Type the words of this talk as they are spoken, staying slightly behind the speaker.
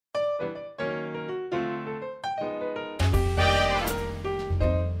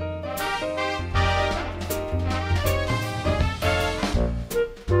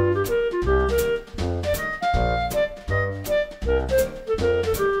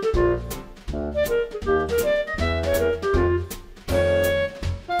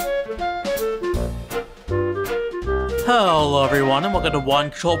Hello, everyone, and welcome to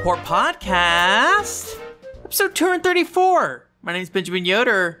One Control Port Podcast, episode 234. My name is Benjamin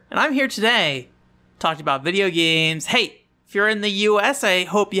Yoder, and I'm here today talking about video games. Hey, if you're in the U.S., I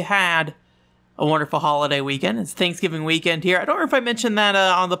hope you had a wonderful holiday weekend. It's Thanksgiving weekend here. I don't know if I mentioned that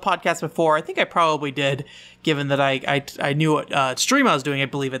on the podcast before. I think I probably did, given that I knew what stream I was doing, I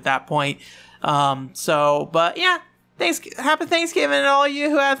believe, at that point. But yeah, happy Thanksgiving to all you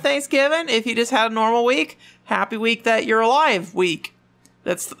who have Thanksgiving. If you just had a normal week, happy week that you're alive week.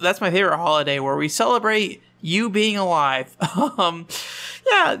 That's my favorite holiday, where we celebrate you being alive. During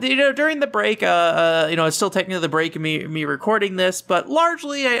the break, it's still technically the break of me recording this, but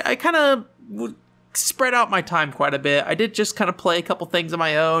largely I kind of spread out my time quite a bit. I did just kind of play a couple things of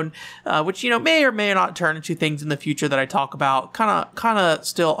my own, which, may or may not turn into things in the future that I talk about. Kind of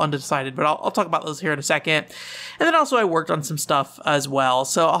still undecided, but I'll talk about those here in a second. And then also I worked on some stuff as well.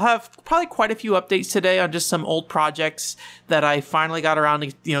 So I'll have probably quite a few updates today on just some old projects that I finally got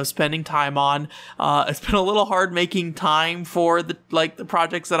around to, spending time on. It's been a little hard making time for the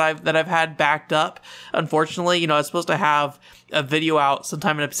projects that I've had backed up. Unfortunately, I was supposed to have a video out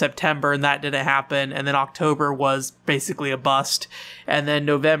sometime in September, and that didn't happen. And then October was basically a bust. And then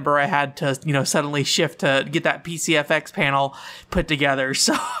November, I had to, suddenly shift to get that PCFX panel put together.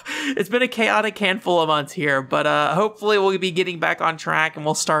 So it's been a chaotic handful of months here, but hopefully we'll be getting back on track and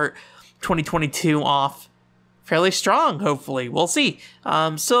we'll start 2022 off fairly strong, hopefully. We'll see.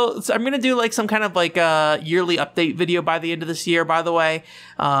 So I'm going to do some kind of yearly update video by the end of this year, by the way.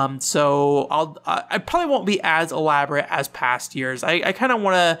 So I probably won't be as elaborate as past years. I kind of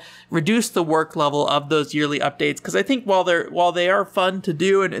want to reduce the work level of those yearly updates, because I think while they are fun to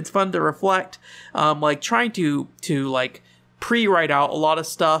do and it's fun to reflect, trying to pre-write out a lot of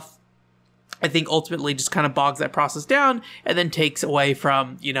stuff, I think ultimately just kind of bogs that process down and then takes away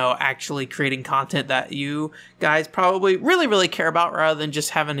from, actually creating content that you guys probably really, really care about, rather than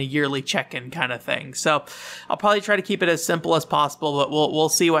just having a yearly check-in kind of thing. So I'll probably try to keep it as simple as possible, but we'll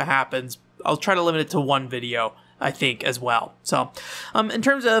see what happens. I'll try to limit it to one video, I think, as well. So, in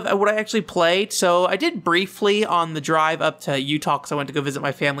terms of what I actually played, so I did briefly on the drive up to Utah, because I went to go visit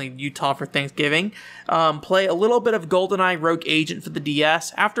my family in Utah for Thanksgiving, play a little bit of GoldenEye Rogue Agent for the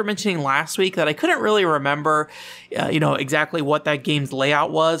DS, after mentioning last week that I couldn't really remember, exactly what that game's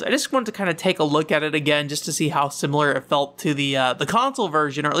layout was. I just wanted to kind of take a look at it again, just to see how similar it felt to the console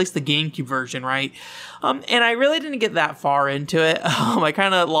version, or at least the GameCube version, right? And I really didn't get that far into it. I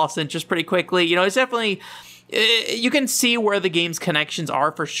kind of lost interest pretty quickly. It's definitely, you can see where the game's connections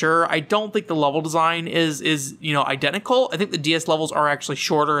are for sure. I don't think the level design is identical. I think the DS levels are actually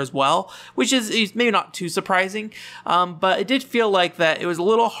shorter as well, which is maybe not too surprising. But it did feel like that it was a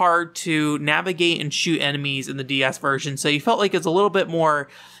little hard to navigate and shoot enemies in the DS version. So you felt like it's a little bit more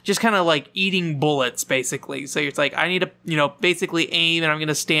just kind of like eating bullets, basically. So it's like, I need to, basically aim, and I'm going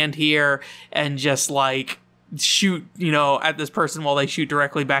to stand here and just shoot, at this person while they shoot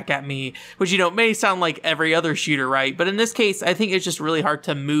directly back at me, which, may sound like every other shooter, right? But in this case, I think it's just really hard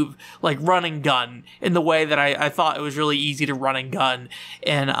to move, run and gun, in the way that I thought it was really easy to run and gun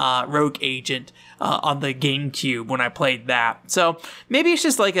in Rogue Agent on the GameCube when I played that. So maybe it's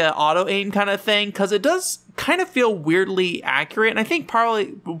just like an auto aim kind of thing, because it does kind of feel weirdly accurate. And I think part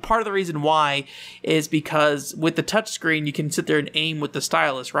of the reason why is because with the touchscreen, you can sit there and aim with the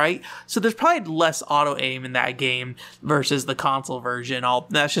stylus, right? So there's probably less auto aim in that game versus the console version.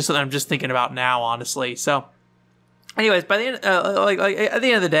 That's just something I'm just thinking about now, honestly. So anyways, by the end, at the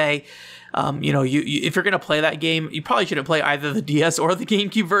end of the day, if you're going to play that game, you probably shouldn't play either the DS or the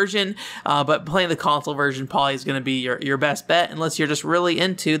GameCube version, but playing the console version probably is going to be your best bet, unless you're just really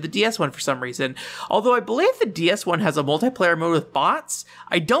into the DS one for some reason. Although I believe the DS one has a multiplayer mode with bots.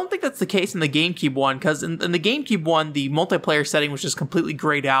 I don't think that's the case in the GameCube one, because in the GameCube one, the multiplayer setting was just completely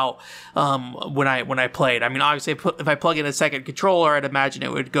grayed out when I played. I mean, obviously, if I plug in a second controller, I'd imagine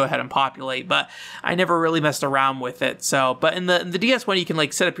it would go ahead and populate, but I never really messed around with it. So, but in the DS one, you can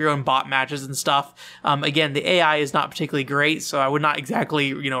set up your own bot matches and stuff. Again, the AI is not particularly great, so I would not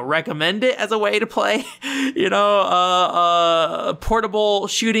exactly, recommend it as a way to play, portable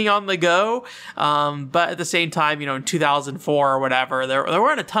shooting on the go. But at the same time, in 2004 or whatever, there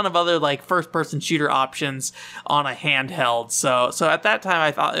weren't a ton of other first-person shooter options on a handheld. So at that time,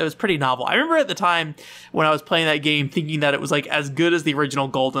 I thought it was pretty novel. I remember at the time when I was playing that game thinking that it was as good as the original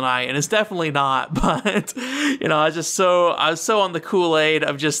GoldenEye, and it's definitely not. But I was so on the Kool-Aid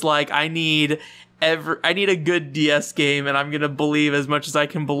of just I need I need a good DS game, and I'm going to believe as much as I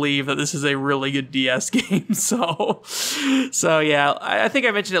can believe that this is a really good DS game. So yeah, I think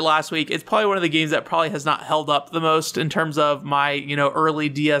I mentioned it last week. It's probably one of the games that probably has not held up the most in terms of my, early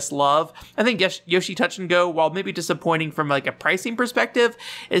DS love. I think Yoshi Touch and Go, while maybe disappointing from like a pricing perspective,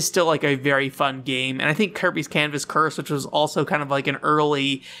 is still like a very fun game. And I think Kirby's Canvas Curse, which was also kind of like an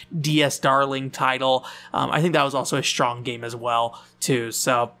early DS darling title, I think that was also a strong game as well, too.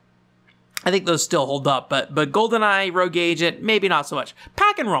 So I think those still hold up, but GoldenEye, Rogue Agent, maybe not so much.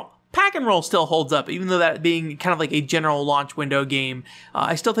 Pack and Roll still holds up, even though that being kind of like a general launch window game.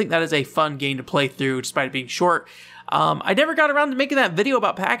 I still think that is a fun game to play through, despite it being short. I never got around to making that video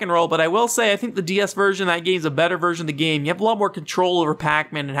about Pack and Roll, but I will say I think the DS version of that game is a better version of the game. You have a lot more control over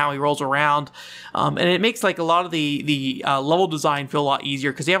Pac-Man and how he rolls around, and it makes like a lot of the level design feel a lot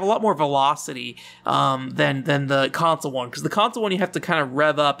easier because you have a lot more velocity than the console one. Because the console one you have to kind of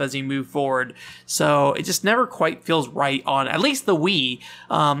rev up as you move forward, so it just never quite feels right on at least the Wii.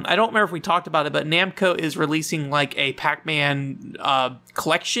 I don't remember if we talked about it, but Namco is releasing like a Pac-Man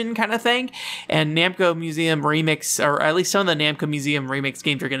collection kind of thing, and Namco Museum Remix, or at least some of the Namco Museum Remix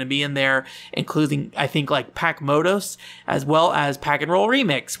games are going to be in there, including I think like Pac-Motos as well as Pack and Roll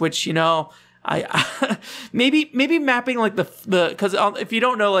Remix, which I maybe mapping like the because if you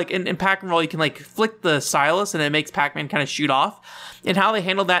don't know, like in Pack and Roll you can like flick the stylus and it makes Pac-Man kind of shoot off. And how they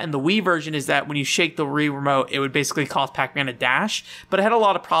handled that in the Wii version is that when you shake the Wii remote, it would basically cause Pac-Man to dash. But I had a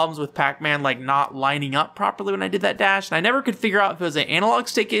lot of problems with Pac-Man like not lining up properly when I did that dash. And I never could figure out if it was an analog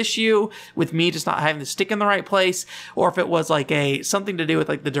stick issue with me just not having the stick in the right place, or if it was like something to do with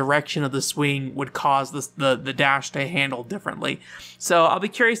like the direction of the swing would cause the dash to handle differently. So I'll be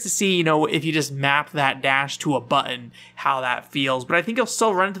curious to see, if you just map that dash to a button, how that feels. But I think you'll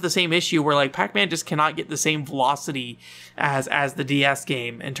still run into the same issue where like Pac-Man just cannot get the same velocity as the DS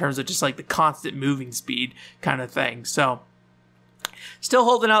game in terms of just like the constant moving speed kind of thing. So still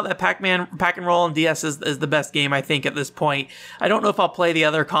holding out that Pack and Roll on DS is the best game, I think, at this point. I don't know if I'll play the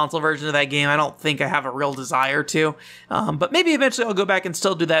other console version of that game. I don't think I have a real desire to. But maybe eventually I'll go back and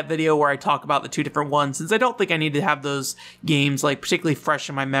still do that video where I talk about the two different ones, since I don't think I need to have those games like particularly fresh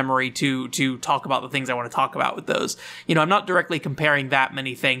in my memory to talk about the things I want to talk about with those. I'm not directly comparing that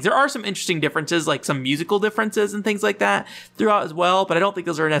many things. There are some interesting differences, like some musical differences and things like that throughout as well, but I don't think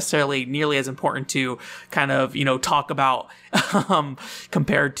those are necessarily nearly as important to kind of, talk about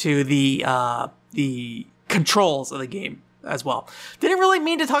compared to the controls of the game as well. Didn't really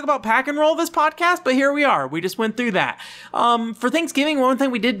mean to talk about Pack and Roll this podcast, but here we are. We just went through that. For Thanksgiving, one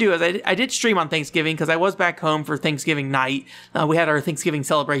thing we did do is I did stream on Thanksgiving because I was back home for Thanksgiving night. We had our Thanksgiving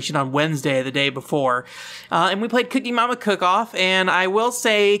celebration on Wednesday, the day before, and we played Cooking Mama Cook-Off. And I will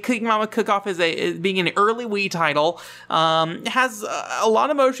say, Cooking Mama Cook-Off is being an early Wii title. It has a lot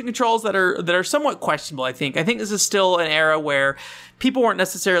of motion controls that are somewhat questionable. I think this is still an era where people weren't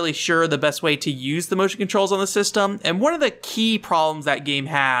necessarily sure the best way to use the motion controls on the system. And one of the key problems that game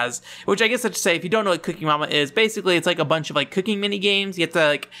has, which I guess I should say, if you don't know what Cooking Mama is, basically it's like a bunch of like cooking mini games. You have to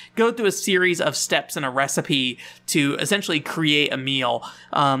like go through a series of steps in a recipe to essentially create a meal.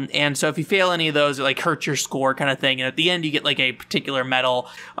 And so if you fail any of those, it like hurts your score kind of thing. And at the end you get like a particular medal.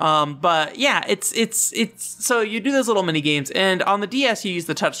 But yeah, it's so you do those little mini games, and on the DS you use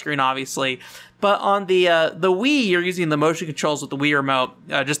the touchscreen, obviously. But on the Wii, you're using the motion controls with the Wii remote,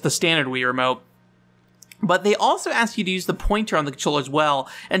 just the standard Wii remote. But they also ask you to use the pointer on the controller as well.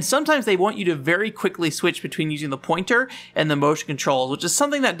 And sometimes they want you to very quickly switch between using the pointer and the motion controls, which is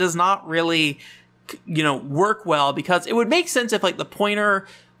something that does not really, work well, because it would make sense if like the pointer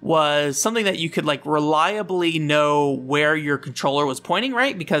was something that you could like reliably know where your controller was pointing,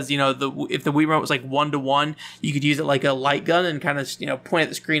 right? Because, if the Wii remote was like 1-to-1, you could use it like a light gun and kind of, point at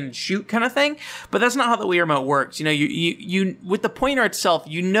the screen and shoot kind of thing. But that's not how the Wii remote works. You with the pointer itself,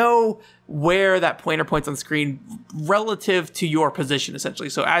 where that pointer points on the screen relative to your position, essentially.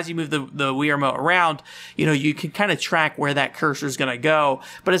 So as you move the Wii remote around, you can kind of track where that cursor is going to go,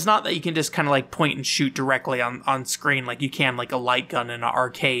 but it's not that you can just kind of like point and shoot directly on screen like you can like a light gun in an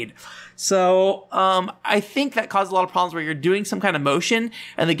arcade. So I think that caused a lot of problems where you're doing some kind of motion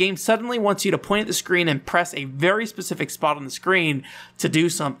and the game suddenly wants you to point at the screen and press a very specific spot on the screen to do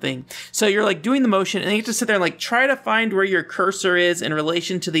something. So you're like doing the motion and you have to sit there and like try to find where your cursor is in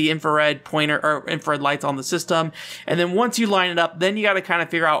relation to the infrared pointer or infrared lights on the system. And then once you line it up, then you got to kind of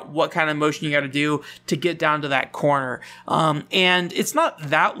figure out what kind of motion you got to do to get down to that corner. And it's not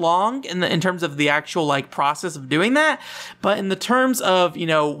that long in terms of the actual like process of doing that, but in the terms of,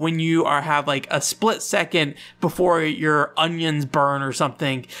 when you or have like a split second before your onions burn or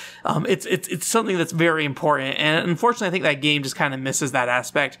something. It's something that's very important, and unfortunately I think that game just kind of misses that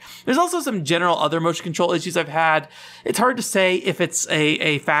aspect. There's also some general other motion control issues I've had. It's hard to say if it's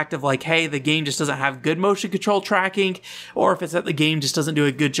a fact of like, hey, the game just doesn't have good motion control tracking, or if it's that the game just doesn't do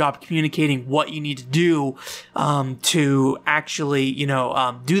a good job communicating what you need to do to actually,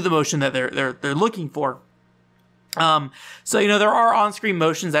 do the motion that they're looking for. So, there are on-screen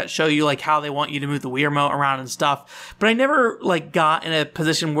motions that show you like how they want you to move the Wii remote around and stuff, but I never like got in a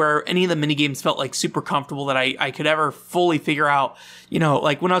position where any of the mini games felt like super comfortable that I could ever fully figure out,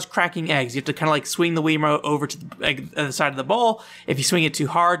 like when I was cracking eggs, you have to kind of like swing the Wii remote over to the other side of the bowl. If you swing it too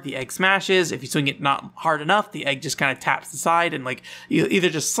hard, the egg smashes. If you swing it not hard enough, the egg just kind of taps the side and like you either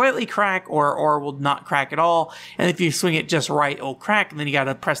just slightly crack or will not crack at all. And if you swing it just right, it'll crack, and then you got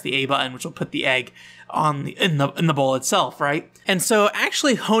to press the A button, which will put the egg in the bowl itself, right? And so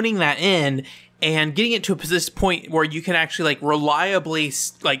actually honing that in and getting it to this point where you can actually like reliably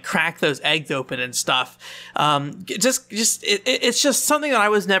like crack those eggs open and stuff. It's just something that I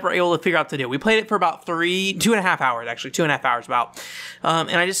was never able to figure out to do. We played it for about 2.5 hours about.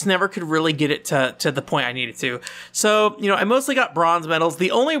 And I just never could really get it to the point I needed to. So, I mostly got bronze medals. The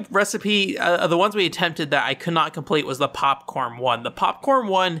only recipe, the ones we attempted that I could not complete was the popcorn one. The popcorn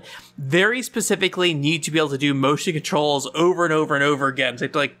one very specifically need to be able to do motion controls over and over and over again. So you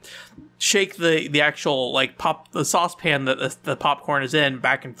have to like shake the actual like the saucepan that the popcorn is in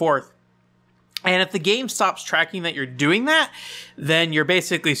back and forth. And if the game stops tracking that you're doing that, then you're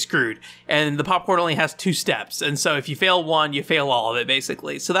basically screwed. And the popcorn only has 2 steps. And so if you fail one, you fail all of it,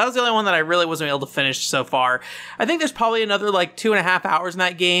 basically. So that was the only one that I really wasn't able to finish so far. I think there's probably another like 2.5 hours in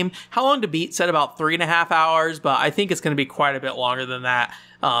that game. How long to beat said about 3.5 hours, but I think it's going to be quite a bit longer than that.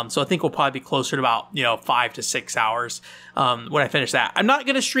 So I think we'll probably be closer to about, 5 to 6 hours when I finish that. I'm not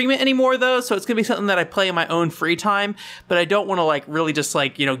going to stream it anymore, though, so it's going to be something that I play in my own free time, but I don't want to, like, really just,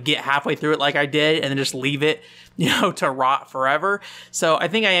 like, get halfway through it like I did and then just leave it, to rot forever. So I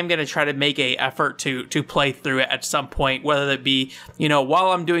think I am going to try to make a effort to play through it at some point, whether that be,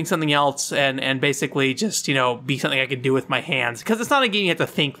 while I'm doing something else and basically just, be something I can do with my hands. Because it's not a game you have to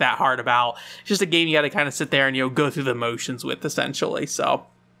think that hard about. It's just a game you got to kind of sit there and, go through the motions with, essentially. So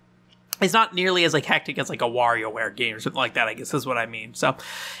it's not nearly as like hectic as like a WarioWare game or something like that, I guess is what I mean. So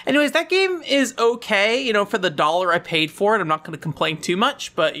anyways, that game is okay, for the $1 I paid for it. I'm not going to complain too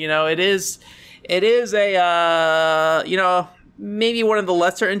much, but it is a, maybe one of the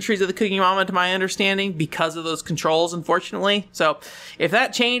lesser entries of the Cooking Mama to my understanding because of those controls, unfortunately. So if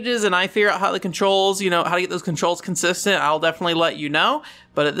that changes and I figure out how the controls, how to get those controls consistent, I'll definitely let you know.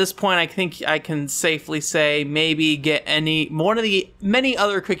 But at this point, I think I can safely say maybe get one of the many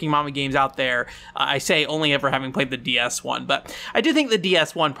other Cooking Mama games out there. I say only ever having played the DS one, but I do think the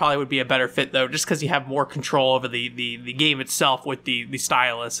DS one probably would be a better fit though, just because you have more control over the game itself with the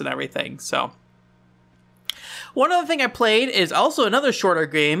stylus and everything. So one other thing I played is also another shorter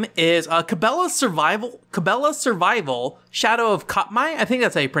game is Cabela Survival Shadow of Katmai. I think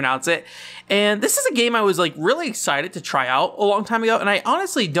that's how you pronounce it. And this is a game I was like really excited to try out a long time ago. And I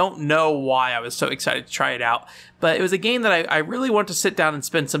honestly don't know why I was so excited to try it out. But it was a game that I really wanted to sit down and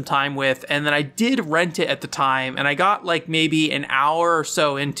spend some time with. And then I did rent it at the time. And I got like maybe an hour or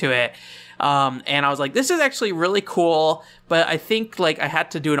so into it. And I was like, this is actually really cool, but I think like I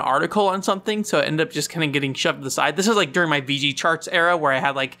had to do an article on something, so it ended up just kind of getting shoved to the side. This is like during my VG Charts era where I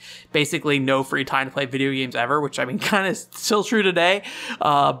had like basically no free time to play video games ever, which I mean kind of still true today.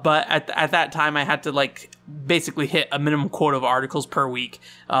 But at that time I had to like basically hit a minimum quota of articles per week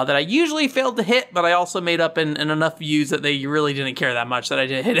that I usually failed to hit, but I also made up in enough views that they really didn't care that much that I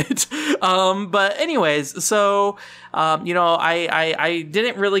didn't hit it. But anyways, so I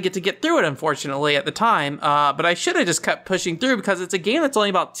didn't really get through it, unfortunately, at the time, but I should have just kept pushing through because it's a game that's only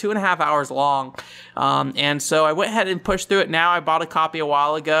about 2.5 hours long. And so I went ahead and pushed through it. Now I bought a copy a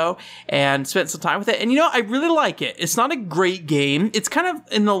while ago and spent some time with it. And I really like it. It's not a great game. It's kind of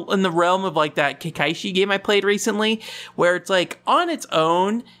in the realm of like that Kekkaishi game I played recently, where it's like on its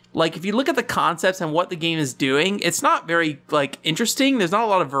own. Like, if you look at the concepts and what the game is doing, it's not very, like, interesting. There's not a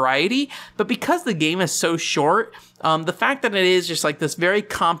lot of variety. But because the game is so short, the fact that it is just, like, this very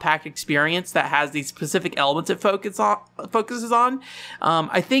compact experience that has these specific elements it focuses on,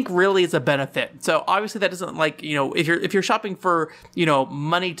 I think really is a benefit. So, obviously, that doesn't, like, if you're shopping for,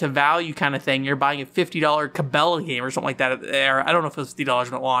 money to value kind of thing, you're buying a $50 Cabela game or something like that. Or I don't know if it was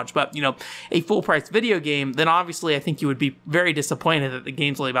 $50 when it launched, but, a full-price video game, then obviously I think you would be very disappointed that the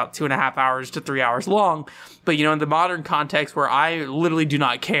game's only about 2.5 hours to 3 hours long. But in the modern context where I literally do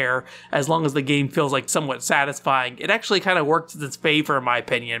not care, as long as the game feels like somewhat satisfying, it actually kind of works in its favor, in my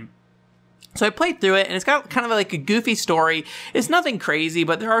opinion. So I played through it, and it's got kind of like a goofy story. It's nothing crazy,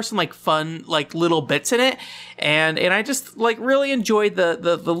 but there are some like fun like little bits in it, and I just like really enjoyed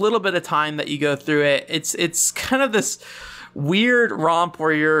the little bit of time that you go through it. It's kind of this weird romp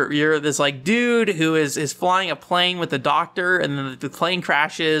where you're this like dude who is flying a plane with a doctor, and then the plane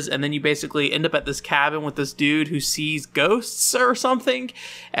crashes, and then you basically end up at this cabin with this dude who sees ghosts or something,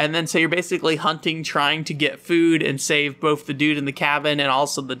 and then so you're basically hunting, trying to get food and save both the dude in the cabin and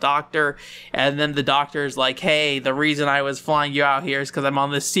also the doctor. And then the doctor's like, hey, the reason I was flying you out here is because I'm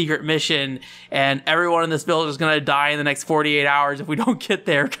on this secret mission, and everyone in this village is gonna die in the next 48 hours if we don't get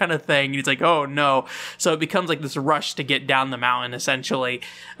there, kind of thing. And he's like, oh no. So it becomes like this rush to get down the mountain, essentially.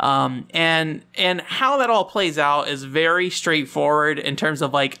 And how that all plays out is very straightforward in terms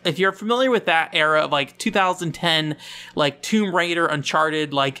of like, if you're familiar with that era of like 2010, like Tomb Raider,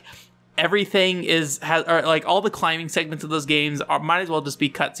 Uncharted, like everything or like all the climbing segments of those games might as well just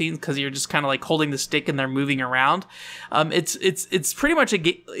be cutscenes, because you're just kind of like holding the stick and they're moving around. It's pretty much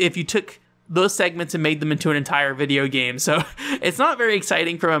if you took those segments and made them into an entire video game. So it's not very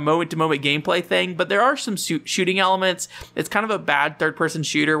exciting from a moment-to-moment gameplay thing, but there are some shooting elements. It's kind of a bad third-person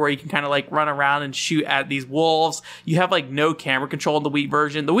shooter where you can kind of like run around and shoot at these wolves. You have like no camera control in the Wii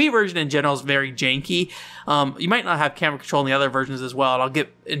version. The Wii version in general is very janky. You might not have camera control in the other versions as well, and I'll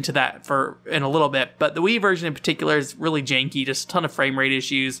get into that in a little bit. But the Wii version in particular is really janky, just a ton of frame rate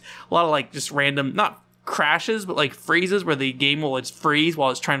issues, a lot of like just random, not crashes, but like freezes where the game will just freeze while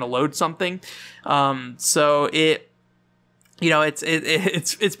it's trying to load something. So it, you know, it's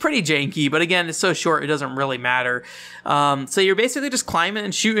pretty janky, but again, it's so short, it doesn't really matter. So you're basically just climbing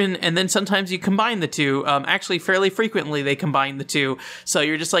and shooting, and then sometimes you combine the two. Actually, fairly frequently they combine the two. So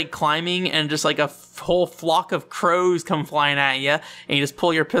you're just like climbing, and just like a whole flock of crows come flying at you, and you just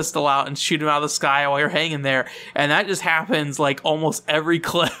pull your pistol out and shoot them out of the sky while you're hanging there. And that just happens like almost every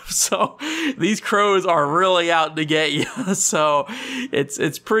clip. So these crows are really out to get you. So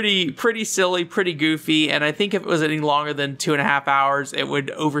it's pretty silly, pretty goofy. And I think if it was any longer than 2.5 hours, it would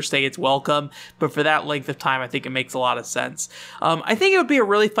overstay its welcome. But for that length of time, I think it makes a lot of sense. I think it would be a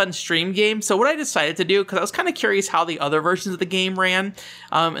really fun stream game. So what I decided to do, because I was kind of curious how the other versions of the game ran,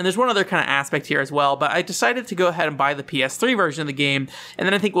 and there's one other kind of aspect here as well, but I decided to go ahead and buy the PS3 version of the game, and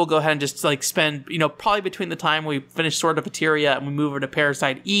then I think we'll go ahead and just like spend, you know, probably between the time we finish Sword of Eteria and we move over to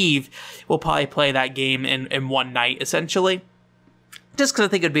Parasite Eve, we'll probably play that game in one night, essentially. Just because I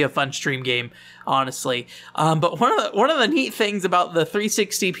think it'd be a fun stream game, honestly. But one of the neat things about the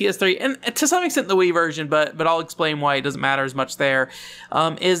 360, PS3, and to some extent the Wii version, but I'll explain why it doesn't matter as much there,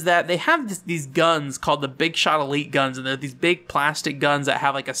 is that they have these guns called the Big Shot Elite guns, and they're these big plastic guns that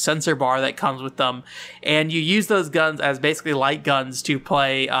have like a sensor bar that comes with them, and you use those guns as basically light guns to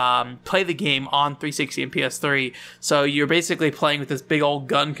play the game on 360 and PS3. So you're basically playing with this big old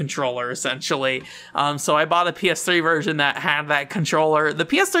gun controller, essentially. So I bought a PS3 version that had that controller. The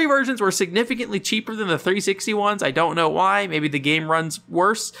PS3 versions were significantly cheaper than the 360 ones. I don't know why. Maybe the game runs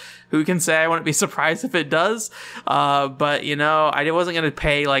worse. Who can say? I wouldn't be surprised if it does. But, you know, I wasn't going to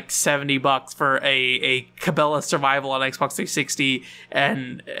pay like $70 for a Cabela Survival on Xbox 360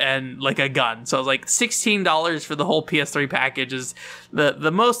 and like a gun. So it was like $16 for the whole PS3 package is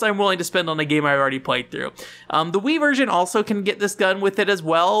the most I'm willing to spend on a game I've already played through. The Wii version also can get this gun with it as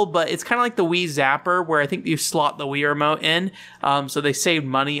well, but it's kind of like the Wii Zapper, where I think you slot the Wii remote in. So they saved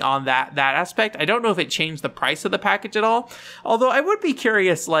money on that aspect. I don't know if it changed the price of the package at all. Although I would be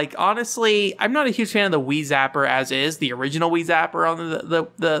curious, like, honestly, I'm not a huge fan of the Wii Zapper as is, the original Wii Zapper on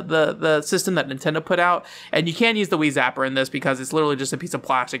the system that Nintendo put out. And you can use the Wii Zapper in this because it's literally just a piece of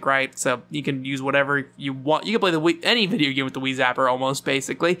plastic, right? So you can use whatever you want. You can play any video game with the Wii Zapper almost,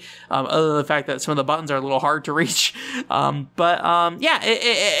 basically. Other than the fact that some of the buttons are a little hard to reach. Yeah,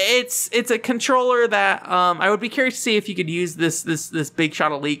 it's a controller that I would be curious to see if you could use this Big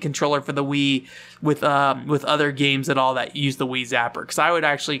Shot Elite controller for the Wii with other games and all that use the Wii Zapper, because I would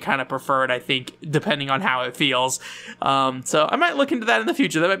actually kind of prefer it, I think, depending on how it feels. So I might look into that in the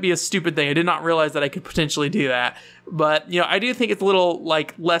future. That might be a stupid thing. I did not realize that I could potentially do that. But, you know, I do think it's a little,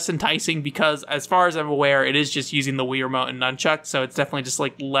 like, less enticing because, as far as I'm aware, it is just using the Wii Remote and Nunchuck, so it's definitely just,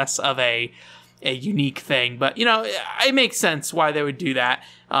 like, less of a unique thing. But, you know, it makes sense why they would do that.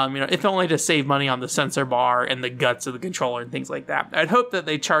 You know, if only to save money on the sensor bar and the guts of the controller and things like that. I'd hope that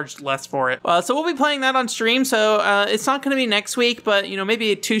they charged less for it. So we'll be playing that on stream. So it's not going to be next week, but, you know,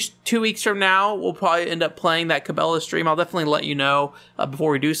 maybe two weeks from now, we'll probably end up playing that Cabela stream. I'll definitely let you know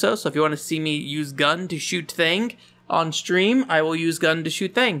before we do so. So if you want to see me use gun to shoot thing on stream, I will use gun to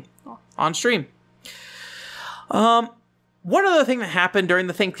shoot thing on stream. one other thing that happened during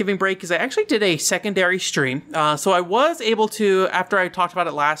the Thanksgiving break is I actually did a secondary stream. So I was able to, after I talked about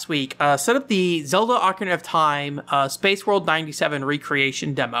it last week, set up the Zelda Ocarina of Time Space World 97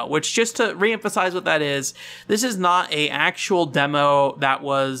 recreation demo, which, just to reemphasize what that is, this is not a actual demo that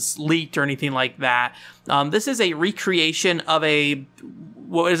was leaked or anything like that. This is a recreation of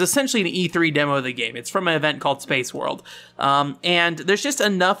what is essentially an E3 demo of the game. It's from an event called Space World. And there's just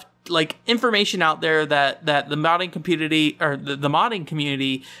enough information out there that the modding community, or the modding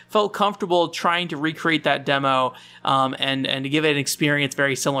community, felt comfortable trying to recreate that demo, and to give it an experience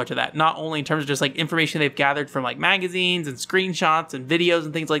very similar to that. Not only in terms of just information they've gathered from magazines and screenshots and videos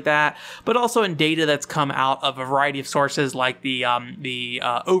and things like that, but also in data that's come out of a variety of sources, like the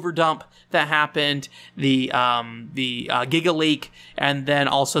overdump that happened, the Giga Leak, and then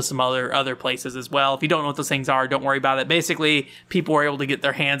also some other places as well. If you don't know what those things are, don't worry about it. Basically, people were able to get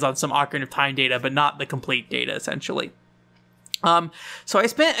their hands on some Ocarina of Time data, but not the complete data, essentially. So I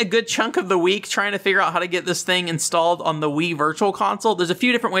spent a good chunk of the week trying to figure out how to get this thing installed on the Wii Virtual Console. There's a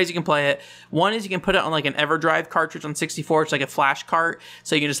few different ways you can play it. One is you can put it on an EverDrive cartridge on 64. It's like a flash cart,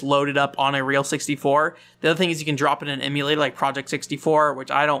 so you can just load it up on a real 64. The other thing is you can drop it in an emulator like Project 64,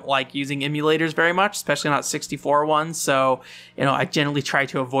 which I don't like using emulators very much, especially not 64 ones. So, I generally try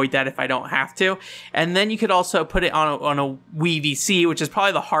to avoid that if I don't have to. And then you could also put it on a Wii VC, which is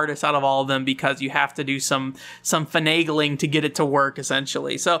probably the hardest out of all of them, because you have to do some finagling to get it to work,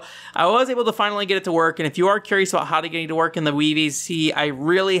 essentially. So I was able to finally get it to work. And if you are curious about how to get it to work in the Wii VC, I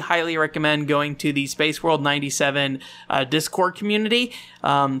really highly recommend going to the Space World 97 Discord community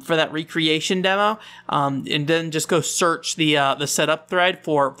for that recreation demo. And then just go search the setup thread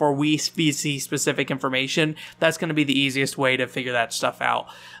for Wii VC specific information. That's going to be the easiest way to figure that stuff out.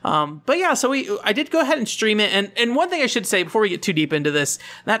 But yeah, so I did go ahead and stream it. And one thing I should say before we get too deep into this,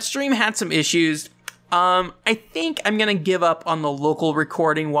 that stream had some issues. I think I'm going to give up on the local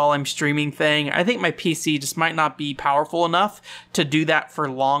recording while I'm streaming thing. I think my PC just might not be powerful enough to do that for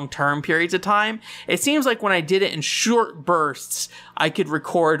long-term periods of time. It seems like when I did it in short bursts, I could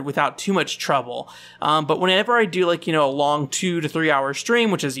record without too much trouble. But whenever I do a long 2 to 3 hour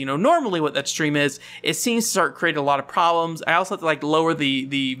stream, which is, normally what that stream is, it seems to start creating a lot of problems. I also have to lower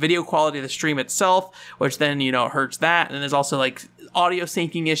the video quality of the stream itself, which then, hurts that. And there's also audio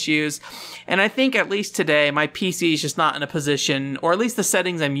syncing issues. And I think at least today, my PC is just not in a position, or at least the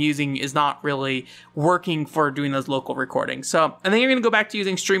settings I'm using is not really working for doing those local recordings. So I think I'm going to go back to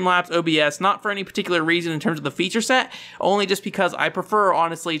using Streamlabs OBS, not for any particular reason in terms of the feature set, only just because I prefer,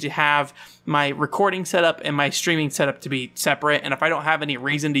 honestly, to have my recording setup and my streaming setup to be separate. And if I don't have any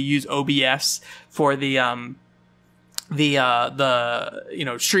reason to use OBS for the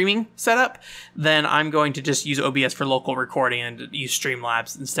streaming setup, then I'm going to just use OBS for local recording and use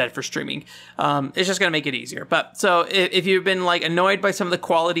Streamlabs instead for streaming. It's just going to make it easier. But so if you've been annoyed by some of the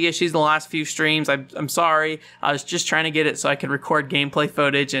quality issues in the last few streams, I'm sorry. I was just trying to get it so I could record gameplay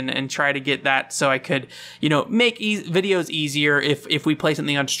footage and try to get that so I could, make videos easier if we play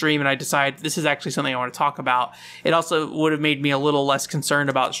something on stream and I decide this is actually something I want to talk about. It also would have made me a little less concerned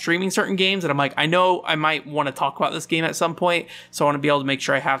about streaming certain games that I'm I know I might want to talk about this game at some point, so I want to be able to make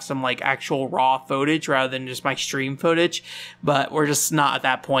sure I have some actual raw footage rather than just my stream footage. But we're just not at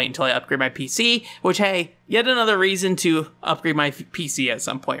that point until I upgrade my PC, which, hey, yet another reason to upgrade my PC at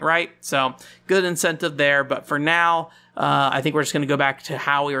some point, right? So good incentive there. But for now, I think we're just going to go back to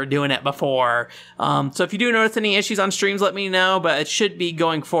how we were doing it before. So if you do notice any issues on streams, let me know, but it should be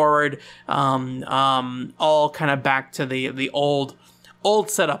going forward all kind of back to the old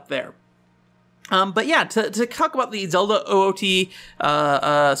setup there. But yeah, to talk about the Zelda OOT,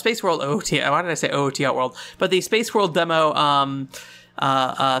 Space World OOT, why did I say OOT Outworld? But the Space World demo,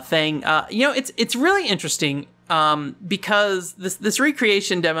 thing, it's really interesting, because this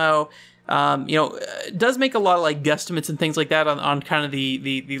recreation demo, it does make a lot of guesstimates and things like that on kind of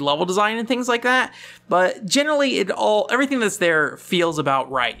the level design and things like that. But generally everything that's there feels about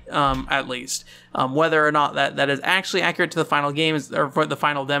right, at least. Whether or not that is actually accurate to the final game or what the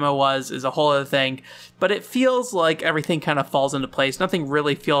final demo is a whole other thing. But it feels like everything kind of falls into place. Nothing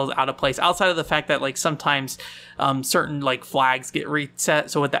really feels out of place outside of the fact that sometimes certain flags get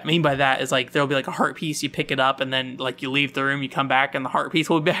reset. So what that mean by that is there'll be a heart piece, you pick it up, and then you leave the room, you come back, and the heart piece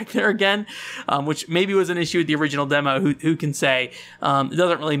will be back there again, which maybe was an issue with the original demo. Who can say? It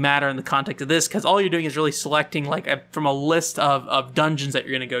doesn't really matter in the context of this, because all you're doing is really selecting from a list of dungeons that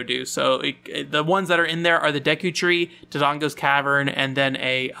you're going to go do. So the ones that are in there are the Deku Tree, Dodongo's Cavern, and then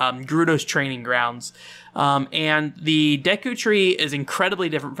a Gerudo's Training Grounds. And the Deku Tree is incredibly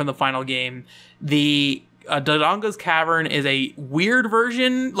different from the final game. The Dodongo's Cavern is a weird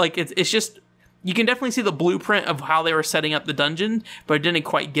version. It's just you can definitely see the blueprint of how they were setting up the dungeon, but it didn't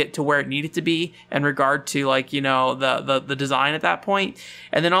quite get to where it needed to be in regard to like, you know, the design at that point.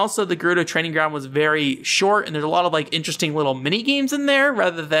 And then also the Gerudo training ground was very short, and there's a lot of like interesting little mini games in there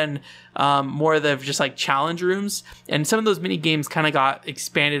rather than more of the just like challenge rooms. And some of those mini games kind of got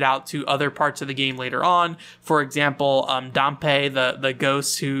expanded out to other parts of the game later on. For example, Dampé, the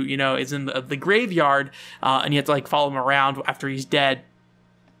ghost who, you know, is in the graveyard, and you have to like follow him around after he's dead.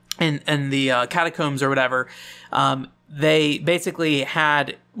 In the catacombs or whatever, they basically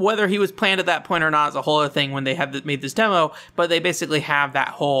had, whether he was planned at that point or not is a whole other thing when they had made this demo, but they basically have that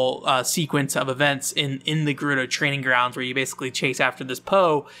whole sequence of events in the Gerudo training grounds where you basically chase after this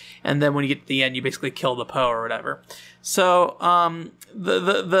Poe, and then when you get to the end, you basically kill the Poe or whatever. So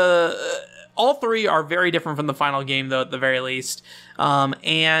all three are very different from the final game, though, at the very least.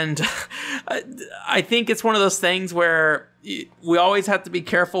 And I think it's one of those things where we always have to be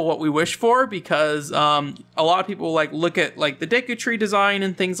careful what we wish for, because a lot of people like look at like the Deku Tree design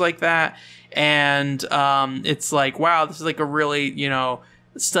and things like that, and it's like, wow, this is like a really, you know,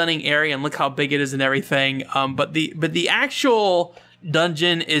 stunning area, and look how big it is and everything. But the actual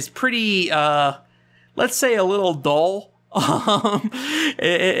dungeon is pretty, let's say, a little dull.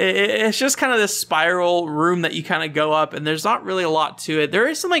 It's just kind of this spiral room that you kind of go up, and there's not really a lot to it. There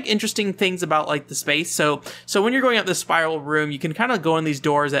is some like interesting things about like the space. So when you're going up this spiral room, you can kind of go in these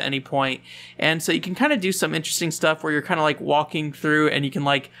doors at any point, and so you can kind of do some interesting stuff where you're kind of like walking through, and you can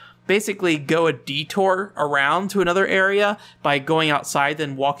like basically go a detour around to another area by going outside,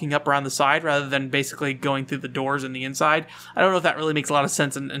 then walking up around the side rather than basically going through the doors in the inside. I don't know if that really makes a lot of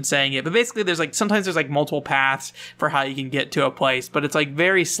sense in saying it, but basically there's like, sometimes there's like multiple paths for how you can get to a place, but it's like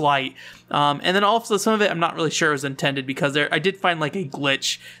very slight. And then also some of it I'm not really sure was intended, because I did find like a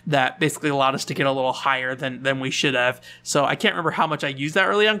glitch that basically allowed us to get a little higher than we should have. So I can't remember how much I used that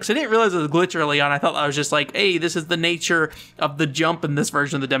early on, because I didn't realize it was a glitch early on. I thought that was just like, hey, this is the nature of the jump in this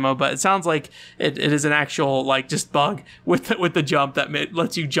version of the demo, but it sounds like it is an actual like just bug with the jump that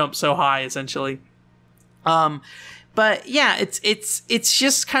lets you jump so high essentially. But yeah, it's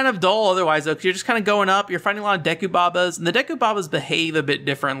just kind of dull otherwise, though, because you're just kind of going up, you're finding a lot of Deku Babas, and the Deku Babas behave a bit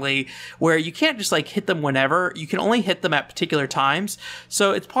differently, where you can't just like hit them whenever, you can only hit them at particular times.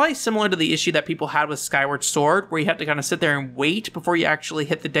 So it's probably similar to the issue that people had with Skyward Sword, where you have to kind of sit there and wait before you actually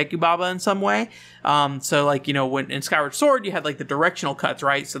hit the Deku Baba in some way. So like, you know, when in Skyward Sword, you had like the directional cuts,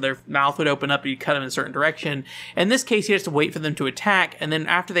 right? So their mouth would open up and you cut them in a certain direction. In this case, you have to wait for them to attack, and then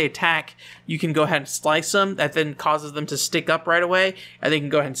after they attack, you can go ahead and slice them. That then causes them to stick up right away, and they can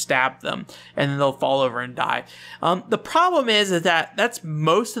go ahead and stab them, and then they'll fall over and die. The problem is that that's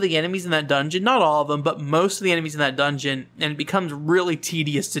most of the enemies in that dungeon, not all of them, but most of the enemies in that dungeon, and it becomes really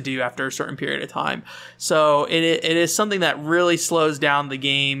tedious to do after a certain period of time. So it is something that really slows down the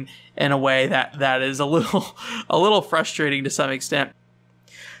game in a way that is a little frustrating to some extent.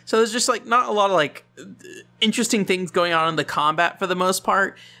 So there's just like not a lot of like interesting things going on in the combat for the most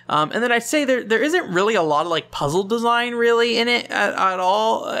part. And then I'd say there isn't really a lot of like puzzle design really in it at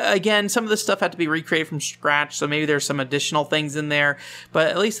all. Again, some of this stuff had to be recreated from scratch, so maybe there's some additional things in there. But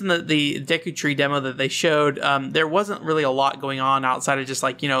at least in the Deku Tree demo that they showed, there wasn't really a lot going on outside of just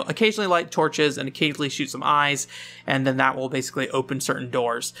like, you know, occasionally light torches and occasionally shoot some eyes, and then that will basically open certain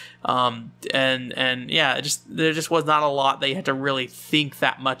doors. And yeah, there just was not a lot that you had to really think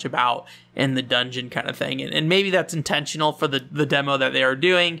that much about in the dungeon kind of thing. And maybe that's intentional for the demo that they are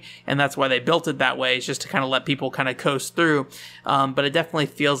doing, and that's why they built it that way, is just to kind of let people kind of coast through. But it definitely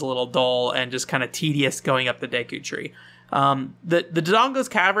feels a little dull and just kind of tedious going up the Deku Tree. The Dodongo's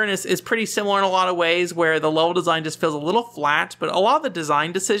Cavern is pretty similar in a lot of ways, where the level design just feels a little flat, but a lot of the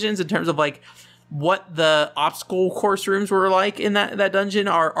design decisions in terms of like what the obstacle course rooms were like in that dungeon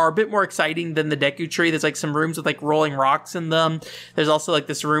are a bit more exciting than the Deku Tree. There's like some rooms with like rolling rocks in them. There's also like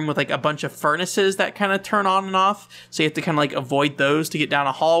this room with like a bunch of furnaces that kind of turn on and off. So you have to kind of like avoid those to get down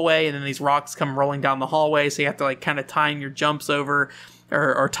a hallway, and then these rocks come rolling down the hallway. So you have to like kind of time your jumps over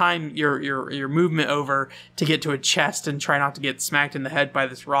or time your movement over to get to a chest and try not to get smacked in the head by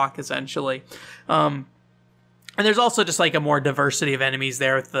this rock essentially. And there's also just like a more diversity of enemies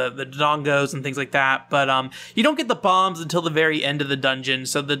there with the Dodongos and things like that. But you don't get the bombs until the very end of the dungeon.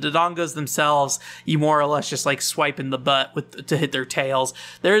 So the Dodongos themselves, you more or less just like swipe in the butt to hit their tails.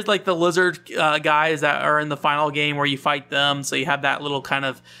 There's like the lizard guys that are in the final game where you fight them. So you have that little kind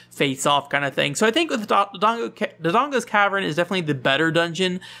of face-off kind of thing. So I think with Dodongo's Cavern is definitely the better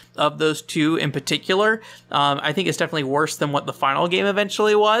dungeon of those two in particular. I think it's definitely worse than what the final game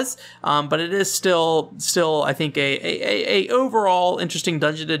eventually was. But it is still I think think a overall interesting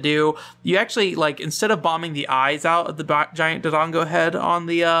dungeon to do. You actually, like, instead of bombing the eyes out of the giant Dodongo head on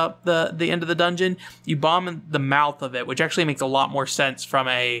the end of the dungeon, you bomb the mouth of it, which actually makes a lot more sense from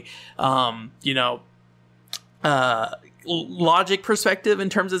a logic perspective in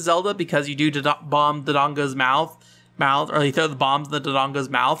terms of Zelda, because you do bomb Dodongo's mouth, or you throw the bombs in the Dodongo's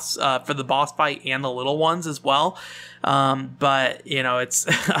mouths for the boss fight and the little ones as well. But it's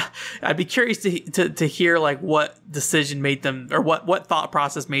I'd be curious to hear like what decision made them, or what thought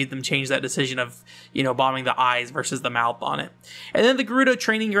process made them change that decision of bombing the eyes versus the mouth on it. And then the Gerudo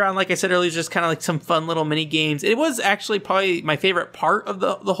training ground, like I said earlier, is just kind of like some fun little mini games. It was actually probably my favorite part of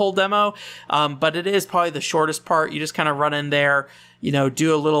the whole demo, but it is probably the shortest part. You just kind of run in there, do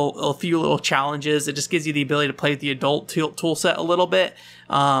a few little challenges. It just gives you the ability to play with the adult tool set a little bit.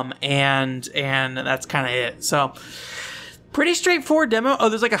 And that's kind of it. So pretty straightforward demo. Oh,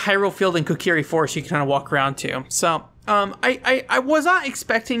 there's like a Hyrule Field and Kokiri Forest you can kind of walk around to. So I was not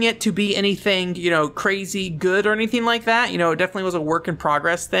expecting it to be anything, crazy good or anything like that. It definitely was a work in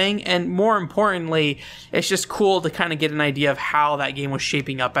progress thing. And more importantly, it's just cool to kind of get an idea of how that game was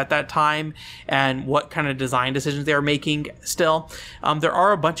shaping up at that time and what kind of design decisions they were making still. There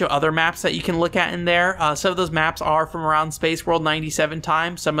are a bunch of other maps that you can look at in there. Some of those maps are from around Space World 97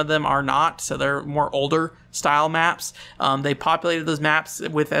 time. Some of them are not. So they're more older style maps. They populated those maps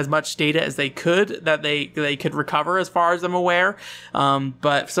with as much data as they could that they could recover, as far as I'm aware.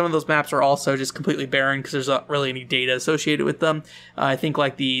 But some of those maps are also just completely barren because there's not really any data associated with them. I think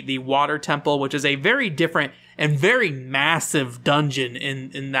like the Water Temple, which is a very different and very massive dungeon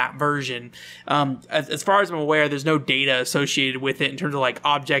in that version. As far as I'm aware, there's no data associated with it in terms of like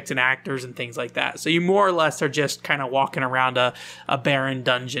objects and actors and things like that. So you more or less are just kind of walking around a barren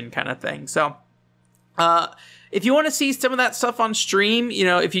dungeon kind of thing. So if you want to see some of that stuff on stream,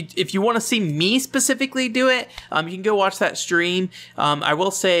 if you want to see me specifically do it, you can go watch that stream. I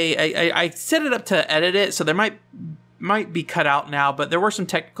will say I set it up to edit it, so there might be cut out now, but there were some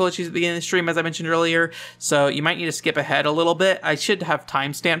technical issues at the beginning of the stream, as I mentioned earlier, so you might need to skip ahead a little bit. I should have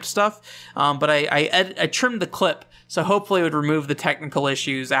timestamped stuff, but I trimmed the clip, so hopefully it would remove the technical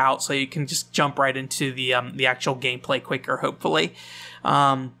issues out, so you can just jump right into the actual gameplay quicker, hopefully.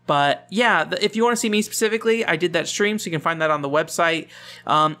 But yeah, if you want to see me specifically, I did that stream, so you can find that on the website.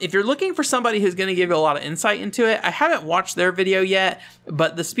 If you're looking for somebody who's going to give you a lot of insight into it, I haven't watched their video yet,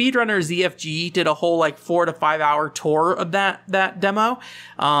 but the speedrunner ZFG did a whole like 4 to 5 hour tour of that demo.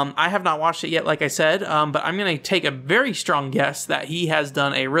 I have not watched it yet, like I said, but I'm going to take a very strong guess that he has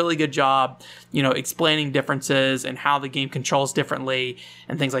done a really good job, explaining differences and how the game controls differently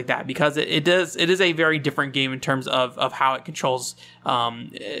and things like that, because it is a very different game in terms of how it controls,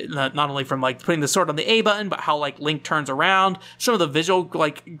 not only from like putting the sword on the A button, but how like Link turns around, some of the visual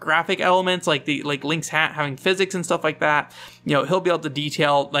like graphic elements, like Link's hat having physics and stuff like that. He'll be able to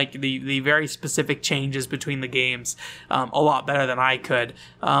detail like the very specific changes between the games a lot better than I could.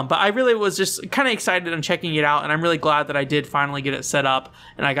 But I really was just kind of excited on checking it out, and I'm really glad that I did finally get it set up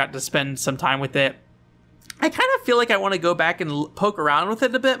and I got to spend some time with it. I kind of feel like I want to go back and poke around with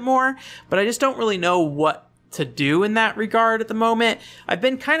it a bit more, but I just don't really know what to do in that regard at the moment. I've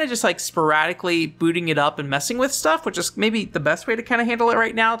been kind of just like sporadically booting it up and messing with stuff, which is maybe the best way to kind of handle it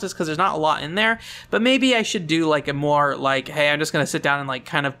right now, just because there's not a lot in there. But maybe I should do like a more like, hey, I'm just going to sit down and like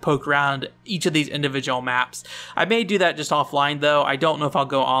kind of poke around each of these individual maps. I may do that just offline though. I don't know if I'll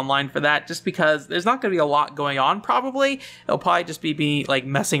go online for that, just because there's not going to be a lot going on probably. It'll probably just be me like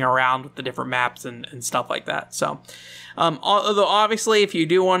messing around with the different maps and stuff like that. So although obviously if you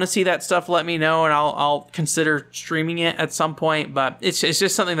do want to see that stuff, let me know and I'll consider streaming it at some point, but it's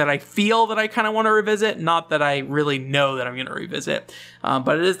just something that I feel that I kind of want to revisit, not that I really know that I'm going to revisit.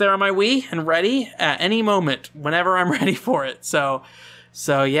 But it is there on my Wii and ready at any moment whenever I'm ready for it. So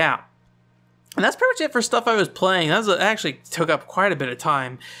yeah. And that's pretty much it for stuff I was playing. That actually took up quite a bit of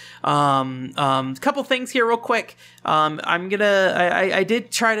time. A couple things here real quick. I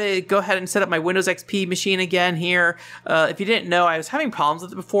did try to go ahead and set up my Windows XP machine again here. If you didn't know, I was having problems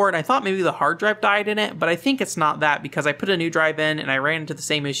with it before, and I thought maybe the hard drive died in it, but I think it's not that, because I put a new drive in and I ran into the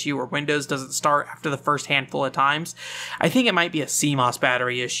same issue where Windows doesn't start after the first handful of times. I think it might be a CMOS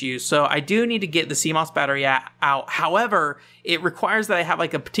battery issue, so I do need to get the CMOS battery out. However, it requires that I have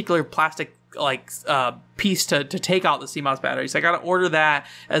like a particular plastic piece to take out the CMOS battery. So I got to order that,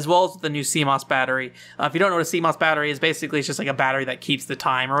 as well as the new CMOS battery. If you don't know what a CMOS battery is, basically it's just like a battery that keeps the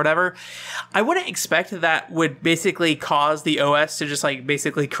time or whatever. I wouldn't expect that would basically cause the OS to just like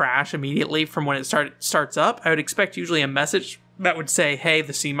basically crash immediately from when it starts up. I would expect usually a message that would say, hey,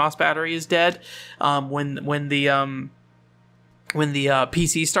 the CMOS battery is dead, when the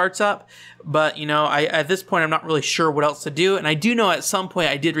PC starts up. But, you know, at this point, I'm not really sure what else to do. And I do know at some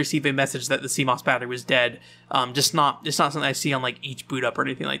point I did receive a message that the CMOS battery was dead. Just not something I see on like each boot up or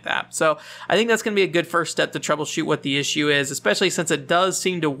anything like that. So I think that's going to be a good first step to troubleshoot what the issue is, especially since it does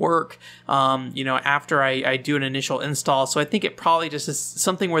seem to work, you know, after I do an initial install. So I think it probably just is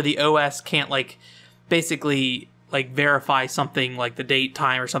something where the OS can't like basically like verify something like the date,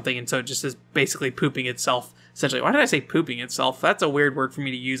 time or something. And so it just is basically pooping itself. Essentially, why did I say pooping itself? That's a weird word for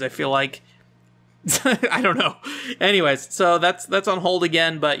me to use. I feel like, I don't know. Anyways, so that's on hold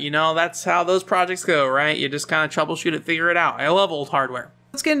again, but you know, that's how those projects go, right? You just kind of troubleshoot it, figure it out. I love old hardware.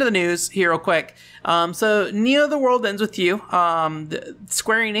 Let's get into the news here real quick. So Neo the World Ends With You.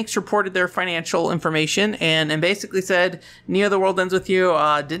 Square Enix reported their financial information and basically said Neo the World Ends With You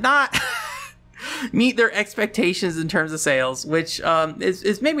did not meet their expectations in terms of sales, which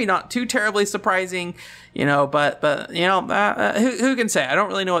is maybe not too terribly surprising, you know, but you know, who can say? I don't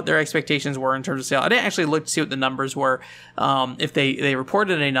really know what their expectations were in terms of sale. I didn't actually look to see what the numbers were, if they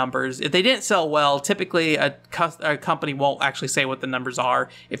reported any numbers. If they didn't sell well, typically a company won't actually say what the numbers are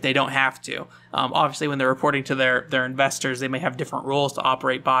if they don't have to. Obviously, when they're reporting to their investors, they may have different rules to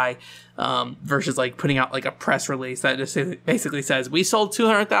operate by, versus like putting out like a press release that just basically says, we sold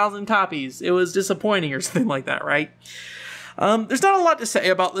 200,000 copies. It was disappointing or something like that, right? There's not a lot to say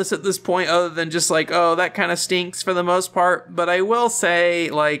about this at this point other than just like, oh, that kind of stinks for the most part. But I will say,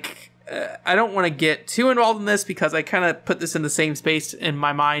 like, I don't want to get too involved in this because I kind of put this in the same space in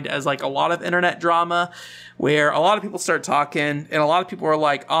my mind as like a lot of internet drama where a lot of people start talking and a lot of people are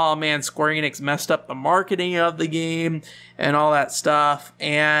like, oh man, Square Enix messed up the marketing of the game and all that stuff.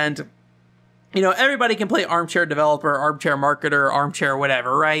 And you know, everybody can play armchair developer, armchair marketer, armchair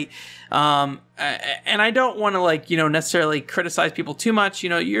whatever, right? And I don't want to like, you know, necessarily criticize people too much. You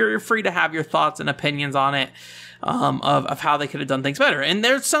know, you're free to have your thoughts and opinions on it, of how they could have done things better. And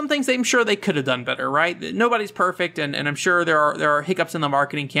there's some things I'm sure they could have done better, right? Nobody's perfect. And I'm sure there are hiccups in the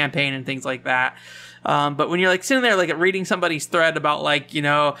marketing campaign and things like that. But when you're like sitting there, like reading somebody's thread about like, you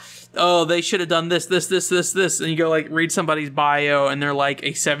know, oh, they should have done this, and you go like read somebody's bio and they're like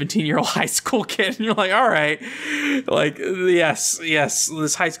a 17-year-old high school kid. And you're like, all right, like, yes,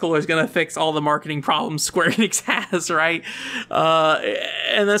 this high schooler is going to fix all the marketing problems Square Enix has, right?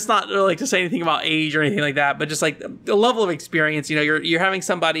 And that's not really like to say anything about age or anything like that, but just like the level of experience, you know, you're having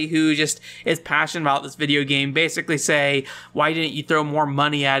somebody who just is passionate about this video game basically say, why didn't you throw more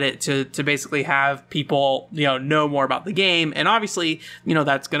money at it to basically have people, you know more about the game? And obviously, you know,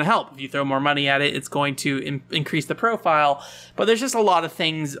 that's going to help. If you throw more money at it, it's going to increase the profile. But there's just a lot of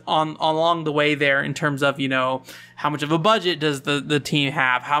things along the way there in terms of, you know, how much of a budget does the team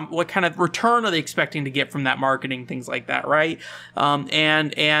have? What kind of return are they expecting to get from that marketing? Things like that, right?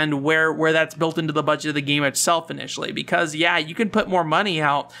 And where that's built into the budget of the game itself initially. Because yeah, you can put more money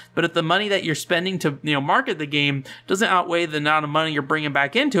out, but if the money that you're spending to, you know, market the game doesn't outweigh the amount of money you're bringing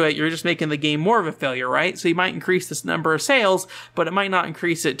back into it, you're just making the game more of a failure, right? So you might increase this number of sales, but it might not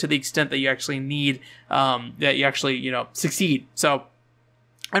increase it to the extent that you actually need, that you actually, you know, succeed. So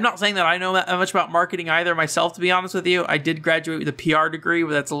I'm not saying that I know that much about marketing either myself, to be honest with you. I did graduate with a PR degree,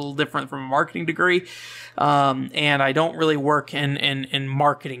 but that's a little different from a marketing degree. And I don't really work in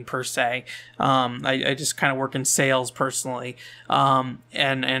marketing per se. I just kind of work in sales personally.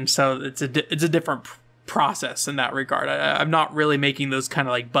 And so it's a different process in that regard. I'm not really making those kind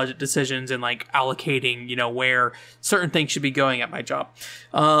of like budget decisions and like allocating, you know, where certain things should be going at my job.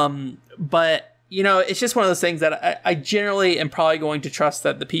 But you know, it's just one of those things that I generally am probably going to trust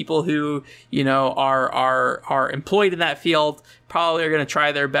that the people who, you know, are employed in that field probably are going to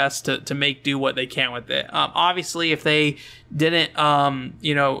try their best to make do what they can with it. Obviously, if they didn't,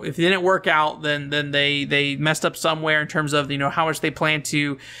 you know, if it didn't work out, then they messed up somewhere in terms of, you know, how much they plan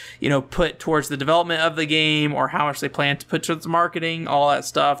to, you know, put towards the development of the game or how much they plan to put towards marketing, all that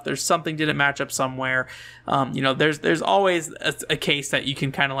stuff. There's something didn't match up somewhere. You know, there's always a case that you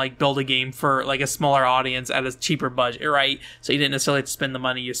can kind of like build a game for like a smaller audience at a cheaper budget, right? So you didn't necessarily have to spend the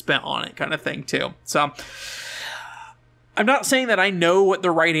money you spent on it, kind of thing too. So I'm not saying that I know what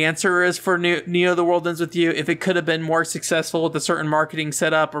the right answer is for Neo the World Ends With You, if it could have been more successful with a certain marketing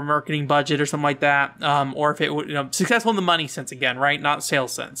setup or marketing budget or something like that, or if it would, you know, successful in the money sense again, right? Not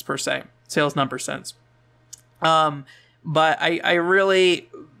sales sense per se, sales number sense. But I really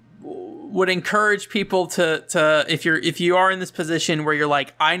would encourage people to if you are in this position where you're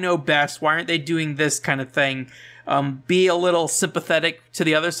like, I know best, why aren't they doing this kind of thing? Be a little sympathetic to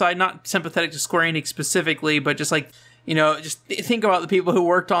the other side, not sympathetic to Square Enix specifically, but just like, just think about the people who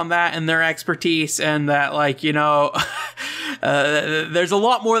worked on that and their expertise, and that, like, there's a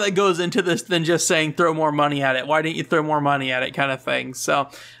lot more that goes into this than just saying throw more money at it. Why didn't you throw more money at it, kind of thing. So,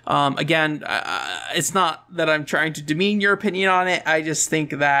 again, it's not that I'm trying to demean your opinion on it. I just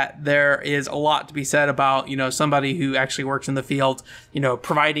think that there is a lot to be said about, somebody who actually works in the field,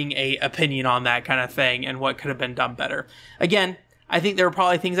 providing a opinion on that kind of thing and what could have been done better. Again, I think there were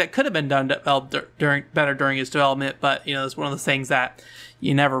probably things that could have been done better during its development, but, it's one of those things that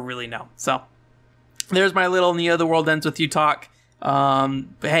you never really know. So there's my little Neo The World Ends With You talk.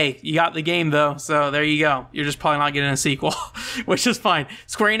 Hey, you got the game though, so there you go. You're just probably not getting a sequel, which is fine.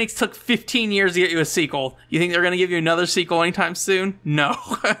 Square Enix took 15 years to get you a sequel. You think they're going to give you another sequel anytime soon? No.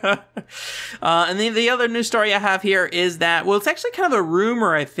 And then the other news story I have here is that, well, it's actually kind of a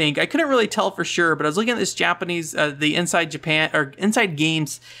rumor, I think. I couldn't really tell for sure, but I was looking at this Japanese, the Inside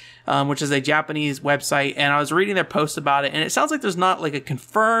Games, which is a Japanese website, and I was reading their post about it, and it sounds like there's not like a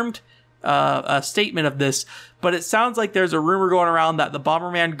confirmed a statement of this, but it sounds like there's a rumor going around that the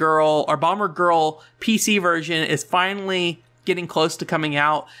Bomber Girl PC version is finally getting close to coming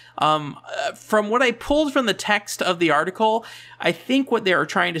out. From what I pulled from the text of the article, I think what they were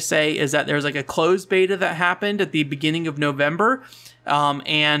trying to say is that there's like a closed beta that happened at the beginning of November,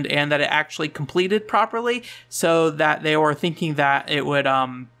 and that it actually completed properly, so that they were thinking that it would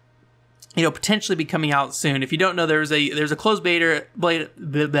potentially be coming out soon. If you don't know, there's a closed beta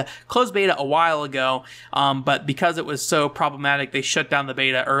a while ago, but because it was so problematic, they shut down the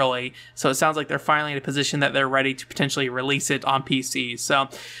beta early. So it sounds like they're finally in a position that they're ready to potentially release it on PC. So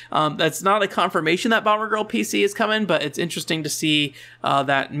that's not a confirmation that Bomber Girl PC is coming, but it's interesting to see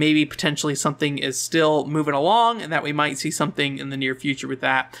that maybe potentially something is still moving along, and that we might see something in the near future with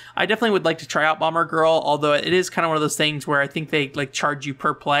that. I definitely would like to try out Bomber Girl, although it is kind of one of those things where I think they like charge you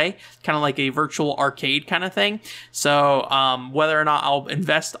per play, kind of like a virtual arcade kind of thing. So whether or not I'll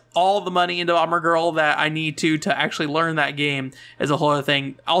invest all the money into Bomber Girl that I need to actually learn that game is a whole other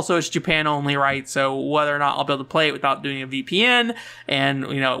thing. Also, it's Japan only, right? So whether or not I'll be able to play it without doing a VPN, and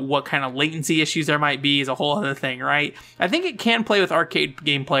what kind of latency issues there might be, is a whole other thing, right? I think it can play with arcade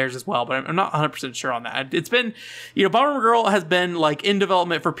game players as well, but I'm not 100% sure on that. It's been, Bomber Girl has been like in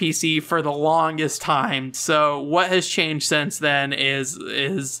development for PC for the longest time. So what has changed since then is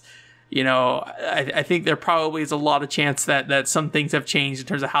I think there probably is a lot of chance that some things have changed in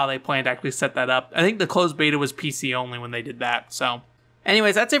terms of how they plan to actually set that up. I think the closed beta was PC only when they did that. So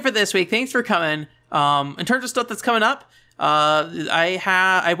anyways, that's it for this week. Thanks for coming. In terms of stuff that's coming up,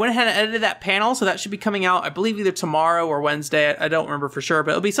 I went ahead and edited that panel, so that should be coming out, I believe, either tomorrow or Wednesday. I don't remember for sure,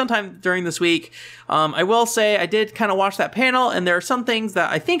 but it'll be sometime during this week. I will say I did kind of watch that panel, and there are some things that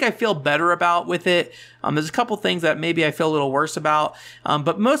I think I feel better about with it. There's a couple things that maybe I feel a little worse about,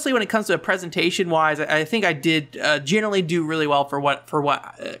 but mostly when it comes to presentation-wise, I think I did generally do really well for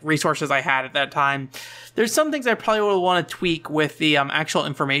what resources I had at that time. There's some things I probably would want to tweak with the actual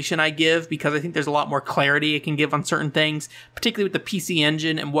information I give, because I think there's a lot more clarity it can give on certain things, particularly with the PC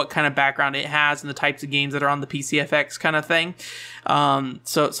Engine and what kind of background it has and the types of games that are on the PCFX kind of thing.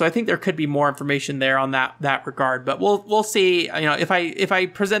 So I think there could be more information there on that regard, but we'll see. If I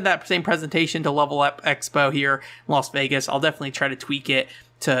present that same presentation to Level Up Expo here in Las Vegas, I'll definitely try to tweak it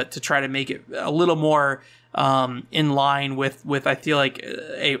to try to make it a little more in line with I feel like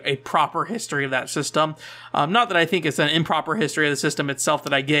a proper history of that system. Not that I think it's an improper history of the system itself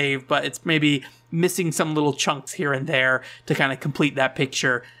that I gave, but it's maybe missing some little chunks here and there to kind of complete that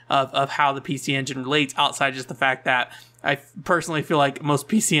picture of how the PC Engine relates, outside just the fact that I personally feel like most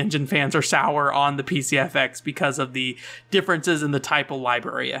PC Engine fans are sour on the PCFX because of the differences in the type of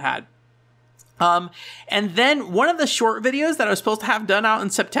library it had. And then one of the short videos that I was supposed to have done out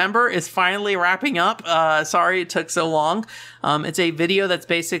in September is finally wrapping up. Sorry it took so long. It's a video that's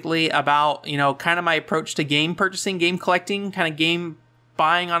basically about, kind of my approach to game purchasing, game collecting, kind of game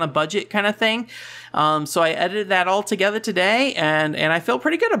buying on a budget kind of thing. So I edited that all together today, and I feel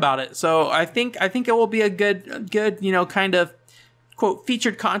pretty good about it. So I think it will be a good, kind of quote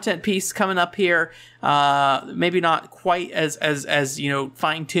featured content piece coming up here. Maybe not quite as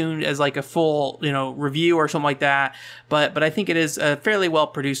fine-tuned as like a full review or something like that, but I think it is fairly well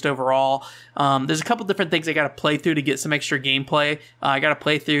produced overall. There's a couple different things I got to play through to get some extra gameplay. I got to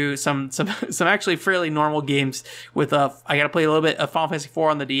play through some actually fairly normal games with I got to play a little bit of Final Fantasy IV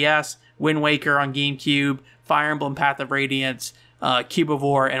on the DS, Wind Waker on GameCube, Fire Emblem Path of Radiance, Cube of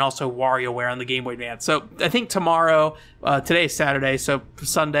War, and also WarioWare on the Game Boy Advance. So I think tomorrow, today is Saturday, so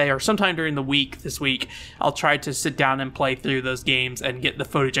Sunday or sometime during the week this week, I'll try to sit down and play through those games and get the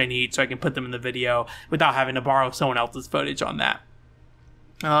footage I need so I can put them in the video without having to borrow someone else's footage on that.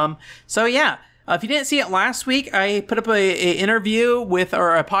 So yeah, If you didn't see it last week, I put up a interview with,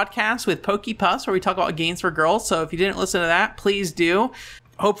 or a podcast with Pokey Puffs where we talk about games for girls. So if you didn't listen to that, please do.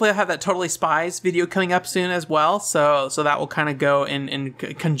 Hopefully I'll have that Totally Spies video coming up soon as well. So that will kind of go in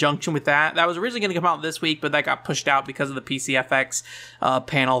conjunction with that. That was originally going to come out this week, but that got pushed out because of the PCFX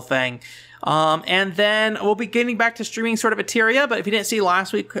panel thing. And then we'll be getting back to streaming sort of Eteria, but if you didn't see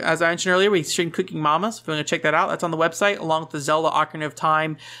last week, as I mentioned earlier, we streamed Cooking Mama, so if you want to check that out, that's on the website, along with the Zelda Ocarina of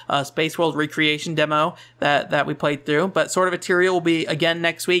Time Space World recreation demo that we played through. But Sword of Eteria will be again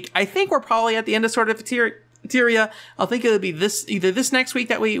next week. I think we're probably at the end of Sword of Eteria. I'll think it'll be either this next week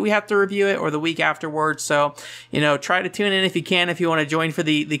that we have to review it, or the week afterwards. So, try to tune in if you can, if you want to join for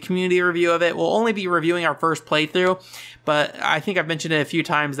the community review of it. We'll only be reviewing our first playthrough, but I think I've mentioned it a few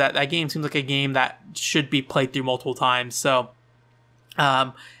times that game seems like a game that should be played through multiple times. So,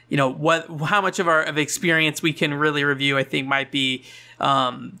 how much of experience we can really review, I think might be,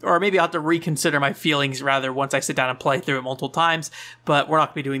 or maybe I'll have to reconsider my feelings rather once I sit down and play through it multiple times, but we're not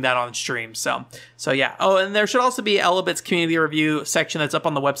going to be doing that on stream. So yeah. Oh, and there should also be Elebit's community review section that's up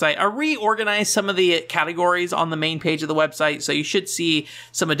on the website. I reorganized some of the categories on the main page of the website, so you should see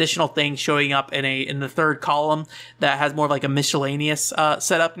some additional things showing up in the third column that has more of like a miscellaneous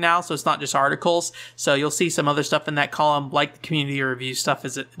setup now, so it's not just articles. So you'll see some other stuff in that column, like the community review stuff,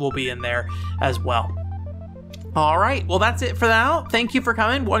 as it will be in there as well. All right, well, that's it for now. Thank you for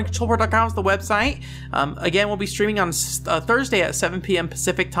coming. OneController.com is the website. Again, we'll be streaming on Thursday at 7 p.m.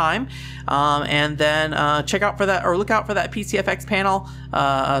 Pacific time. And then check out for that, or look out for that PCFX panel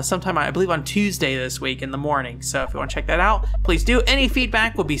sometime, I believe, on Tuesday this week in the morning. So if you want to check that out, please do. Any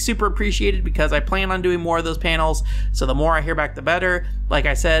feedback would be super appreciated, because I plan on doing more of those panels. So the more I hear back, the better. Like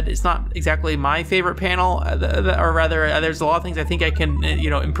I said, it's not exactly my favorite panel, or rather, there's a lot of things I think I can,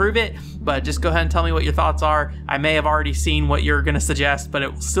 improve it. But just go ahead and tell me what your thoughts are. I may have already seen what you're going to suggest, but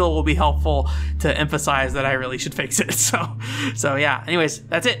it still will be helpful to emphasize that I really should fix it. So yeah. Anyways,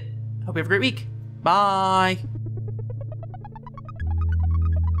 that's it. Hope you have a great week. Bye.